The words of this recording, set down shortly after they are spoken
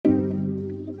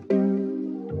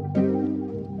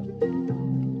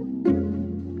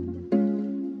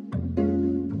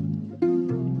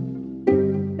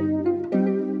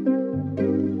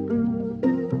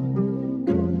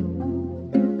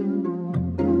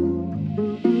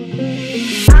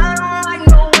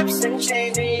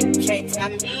tie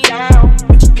me down,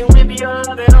 but you can whip your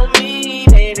lovin' on me,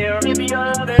 baby. Whip your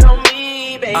lovin' on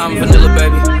me, baby. I'm vanilla,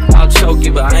 baby. I'll choke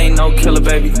you, but I ain't no killer,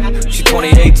 baby. She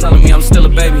 28, telling me I'm still a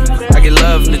baby. I get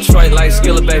love in Detroit like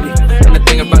Skilla, baby. And the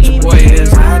thing about your boy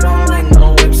is I don't like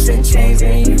no whips and chains,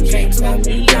 and you can't tie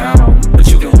me down, but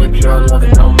you can whip your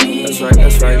lovin' on me.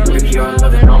 That's right, whip your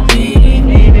lovin' on me,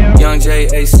 baby. Young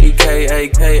J-A-C-K,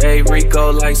 A-K-A,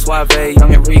 Rico like Suave,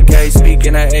 Young Enrique,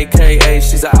 speaking at AKA.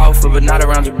 She's an alpha, but not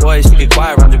around your boy. She get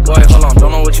quiet around your boy. Hold on,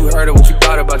 don't know what you heard or what you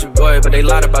thought about your boy, but they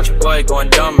lied about your boy. Going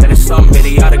dumb, and it's something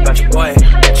idiotic about your boy.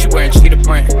 She wearing cheetah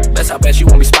print, that's how bad she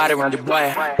won't be spotted around your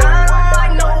boy. I don't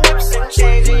like no whips and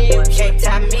chains, and you can't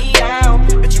tie me down,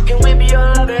 but you can whip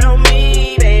your lovin' on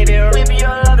me, baby. Whip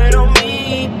your lovin' on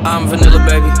me. I'm vanilla,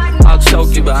 baby. I'll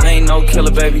choke you, but I ain't no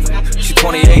killer, baby. She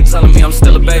 28, telling me I'm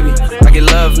still a baby. I get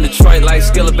love in Detroit like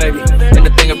Skilla, baby. And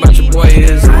the thing about your boy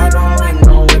is I don't like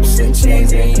no whips and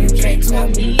chains, and you can't tie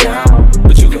me down,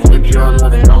 but you can whip your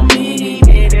lovin' on me,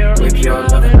 baby. Whip your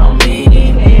lovin' on me,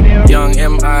 baby. Young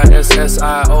M-I-S-S-I-O-N-A-R-Y.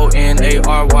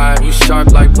 You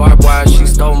sharp like barbed wire. She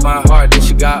stole my heart, then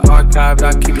she got archived.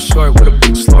 I keep it short with a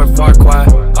bitch, Lord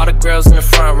Farquaad. All the girls in the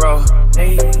front row,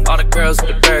 all the girls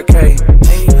with the barricade,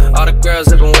 all the girls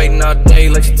have been waiting all day.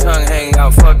 Let your tongue hang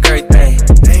out, fuck everything.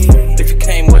 If you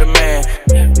came with a man,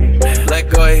 let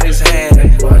go of his hand.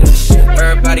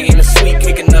 Everybody in the suite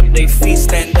kicking up their feet,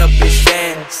 stand up, bitch,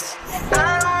 dance.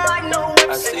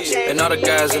 I see you. And all the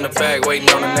guys in the back waiting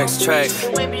on the next track.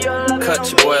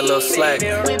 Cut your boy a little slack.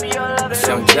 It's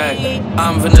Young Jack.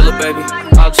 I'm vanilla, baby.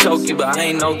 I'll choke you, but I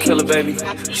ain't no killer, baby.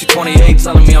 She 28,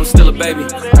 telling me I'm still a baby.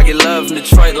 I get love in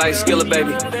Detroit like Skilla,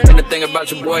 baby. And the thing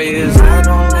about your boy is I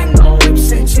don't like no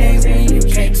whips and chains, and you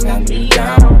can't tie me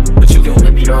down, but you can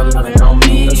whip your lovin' on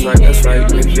me. That's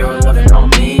right, whip your lovin' on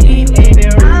me.